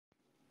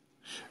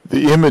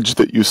The image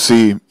that you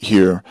see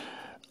here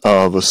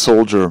of a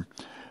soldier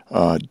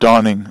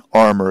donning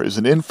armor is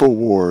an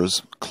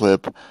InfoWars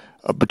clip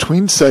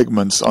between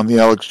segments on the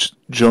Alex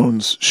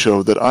Jones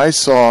show that I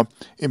saw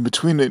in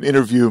between an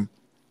interview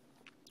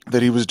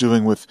that he was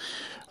doing with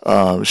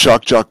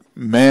Shock Jock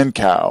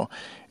Mancow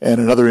and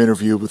another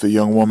interview with a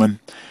young woman.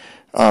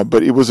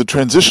 But it was a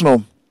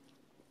transitional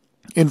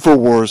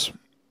InfoWars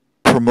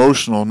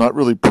promotional, not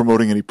really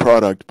promoting any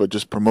product, but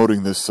just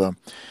promoting this.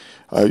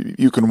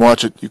 You can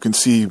watch it. You can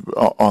see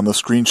on the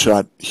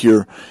screenshot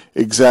here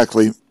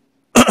exactly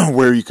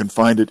where you can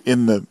find it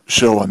in the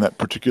show on that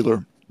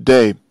particular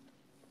day.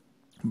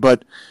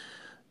 But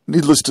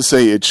needless to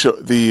say, it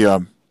shows,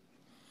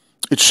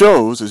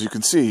 as you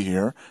can see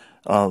here,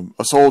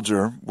 a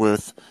soldier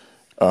with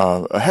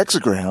a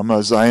hexagram,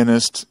 a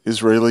Zionist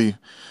Israeli,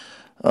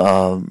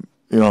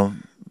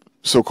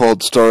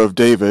 so-called Star of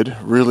David.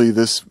 Really,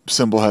 this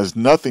symbol has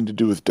nothing to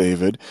do with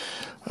David.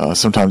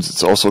 Sometimes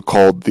it's also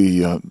called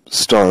the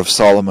Star of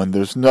Solomon.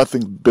 There's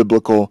nothing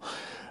biblical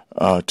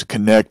to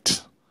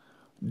connect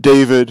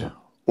David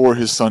or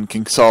his son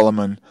King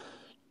Solomon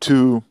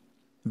to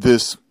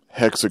this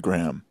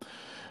hexagram.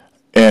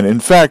 And in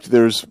fact,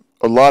 there's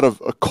a lot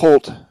of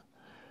occult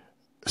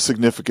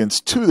significance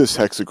to this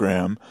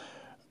hexagram.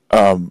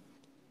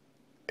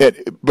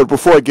 But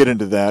before I get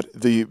into that,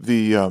 the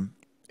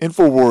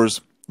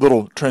InfoWars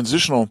little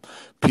transitional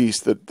piece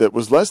that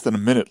was less than a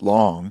minute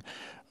long,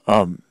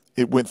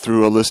 it went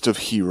through a list of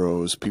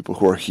heroes, people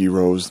who are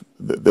heroes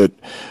that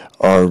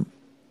are,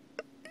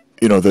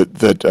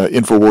 that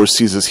InfoWars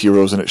sees as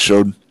heroes, and it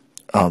showed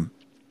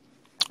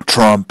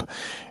Trump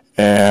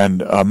and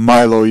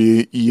Milo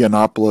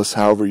Yiannopoulos,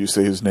 however you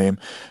say his name,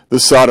 the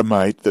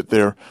sodomite that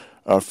they're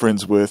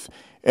friends with.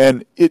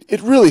 And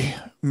it really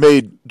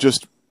made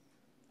just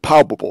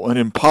palpable and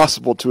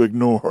impossible to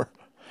ignore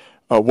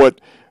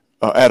what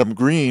Adam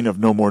Green of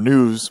No More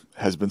News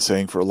has been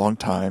saying for a long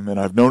time, and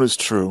I've known is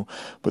true.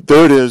 But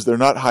there it is. They're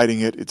not hiding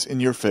it. It's in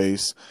your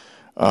face.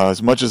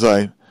 As much as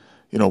I,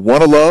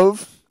 want to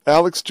love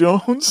Alex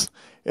Jones,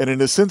 and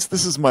in a sense,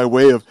 this is my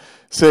way of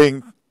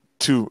saying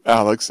to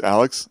Alex,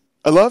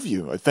 I love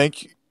you. I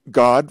thank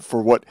God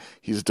for what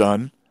he's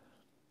done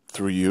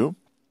through you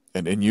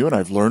and in you, and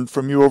I've learned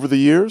from you over the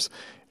years.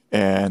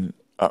 And,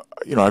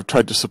 I've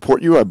tried to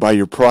support you. I buy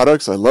your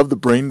products. I love the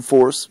Brain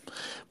Force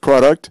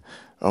product.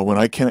 When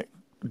I can't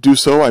do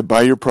so, I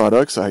buy your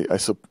products.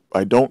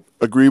 I don't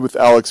agree with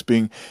Alex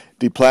being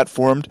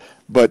deplatformed,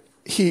 but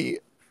he,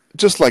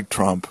 just like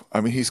Trump,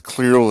 he's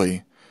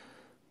clearly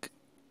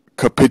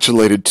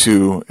capitulated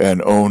to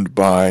and owned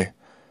by,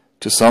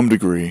 to some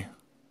degree,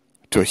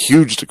 to a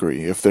huge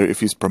degree.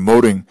 If he's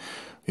promoting,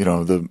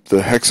 the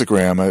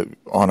hexagram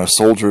on a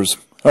soldier's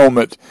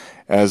helmet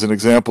as an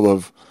example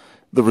of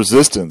the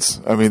resistance,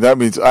 that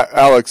means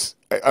Alex.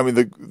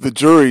 The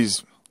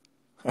jury's.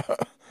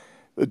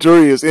 The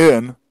jury is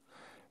in,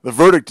 the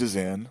verdict is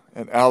in,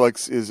 and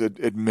Alex is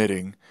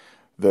admitting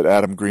that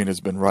Adam Green has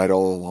been right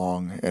all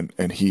along,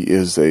 and he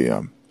is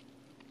a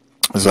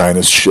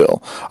Zionist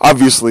shill.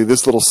 Obviously,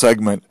 this little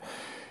segment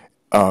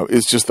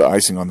is just the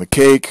icing on the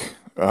cake.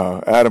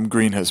 Adam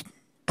Green has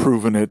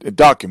proven it and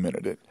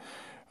documented it.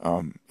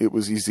 It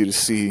was easy to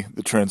see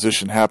the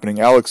transition happening.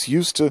 Alex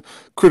used to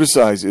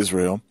criticize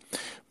Israel,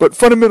 but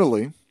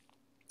fundamentally,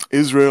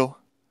 Israel,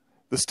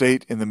 the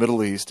state in the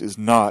Middle East, is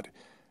not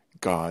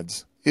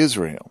God's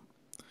Israel.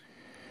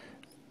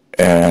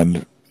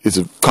 And it's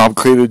a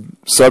complicated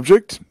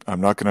subject.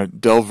 I'm not going to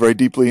delve very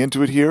deeply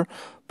into it here,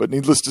 but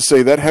needless to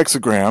say, that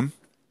hexagram,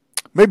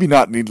 maybe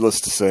not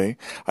needless to say,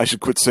 I should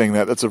quit saying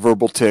that, that's a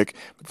verbal tick,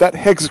 but that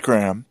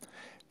hexagram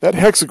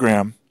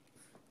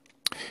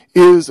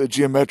is a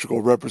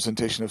geometrical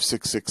representation of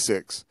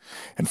 666.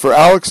 And for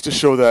Alex to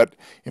show that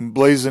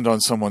emblazoned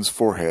on someone's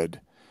forehead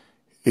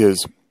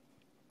is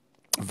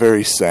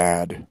very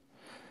sad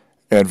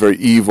and very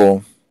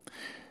evil.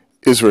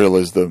 Israel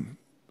is the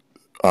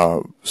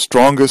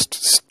strongest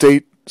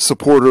state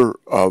supporter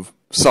of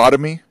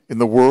sodomy in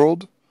the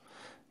world,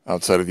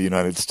 outside of the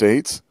United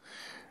States.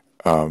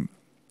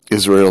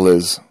 Israel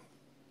is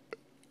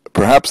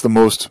perhaps the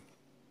most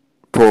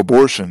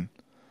pro-abortion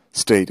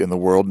state in the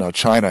world. Now,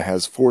 China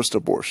has forced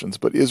abortions,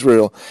 but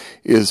Israel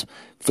is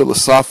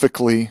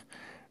philosophically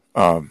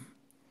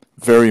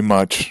very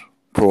much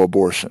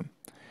pro-abortion.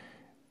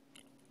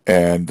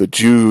 And the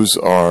Jews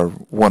are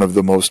one of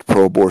the most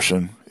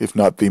pro-abortion, if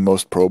not the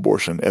most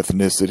pro-abortion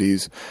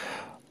ethnicities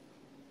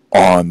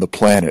on the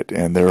planet.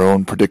 And their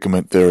own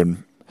predicament there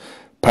in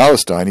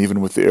Palestine,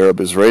 even with the Arab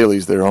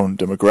Israelis, their own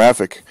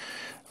demographic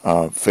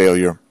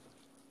failure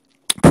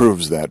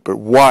proves that. But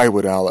why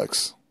would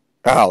Alex,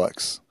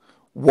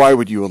 why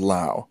would you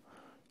allow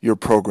your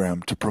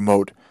program to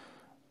promote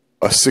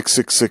a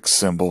 666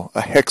 symbol,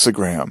 a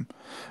hexagram?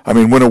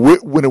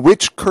 When a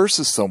witch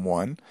curses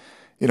someone,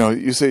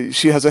 you say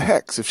she has a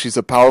hex. If she's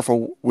a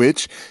powerful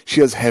witch, she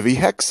has heavy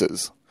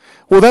hexes.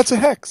 Well, that's a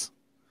hex.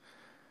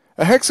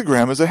 A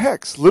hexagram is a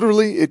hex.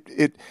 Literally,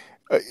 it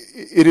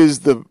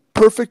is the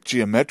perfect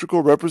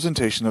geometrical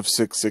representation of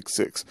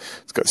 666.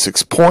 It's got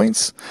 6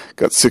 points,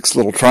 got 6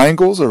 little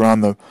triangles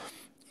around the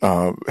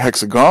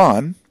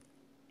hexagon,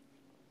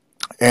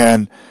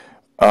 and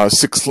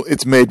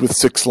it's made with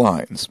 6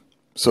 lines.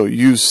 So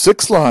use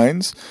 6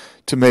 lines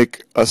to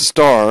make a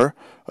star,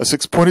 a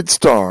 6-pointed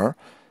star,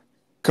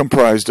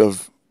 comprised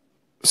of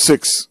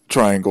 6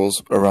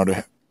 triangles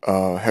around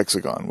a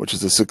hexagon, which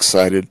is a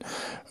 6-sided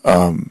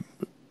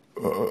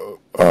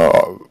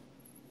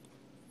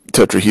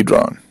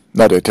tetrahedron.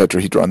 Not a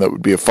tetrahedron, that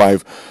would be a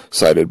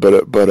 5-sided,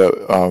 but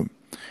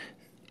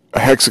a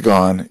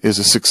hexagon is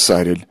a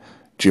 6-sided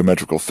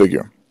geometrical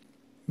figure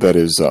that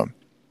is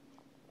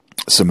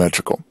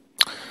symmetrical.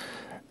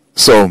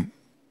 So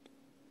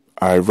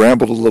I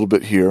rambled a little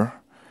bit here.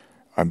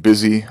 I'm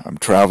busy, I'm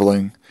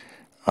traveling,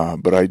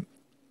 but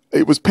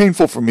it was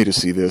painful for me to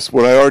see this.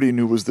 What I already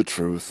knew was the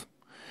truth,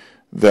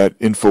 that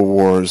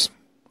InfoWars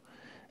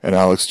and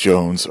Alex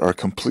Jones are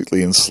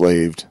completely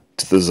enslaved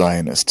to the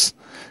Zionists.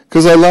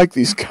 Because I like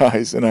these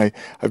guys, and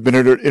I've been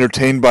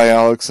entertained by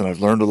Alex, and I've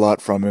learned a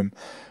lot from him,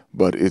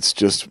 but it's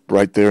just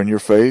right there in your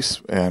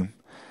face, and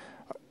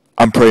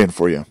I'm praying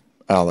for you,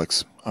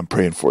 Alex. I'm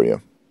praying for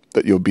you,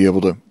 that you'll be able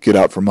to get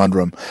out from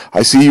under him.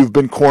 I see you've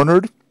been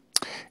cornered,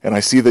 and I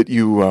see that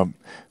you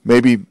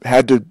maybe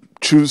had to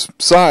choose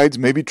sides.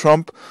 Maybe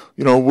Trump,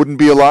 wouldn't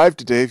be alive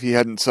today if he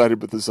hadn't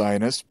sided with the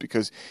Zionists,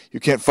 because you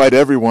can't fight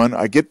everyone.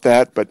 I get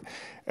that, but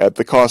at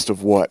the cost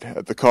of what?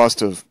 At the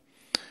cost of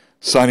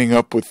signing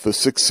up with the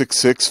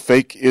 666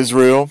 fake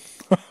Israel?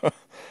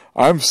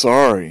 I'm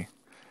sorry.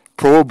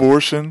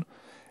 Pro-abortion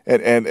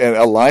and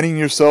aligning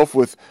yourself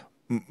with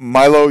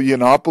Milo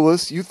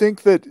Yiannopoulos. You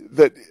think that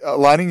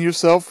aligning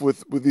yourself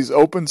with these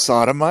open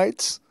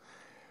sodomites,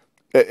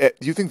 do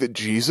you think that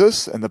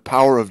Jesus and the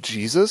power of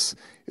Jesus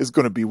is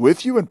going to be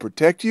with you and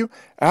protect you?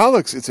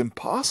 Alex, it's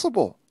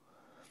impossible.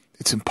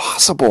 It's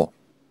impossible.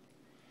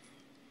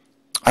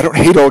 I don't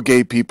hate all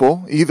gay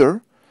people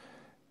either,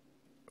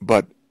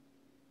 but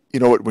you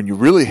know what? When you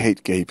really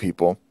hate gay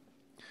people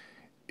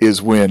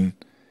is when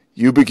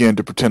you begin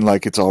to pretend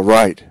like it's all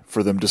right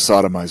for them to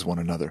sodomize one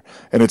another.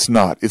 And it's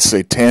not. It's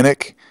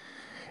satanic.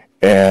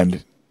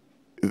 And,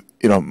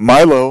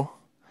 Milo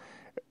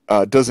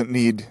doesn't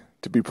need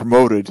to be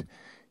promoted.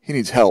 He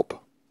needs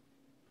help.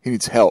 He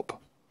needs help.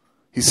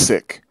 He's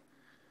sick.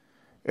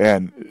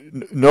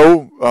 And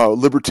no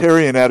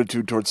libertarian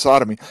attitude towards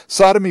sodomy.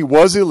 Sodomy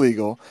was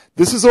illegal.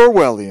 This is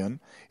Orwellian.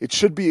 It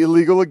should be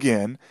illegal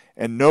again.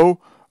 And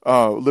no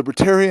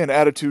libertarian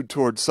attitude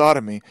towards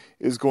sodomy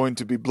is going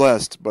to be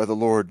blessed by the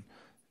Lord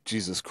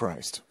Jesus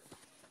Christ.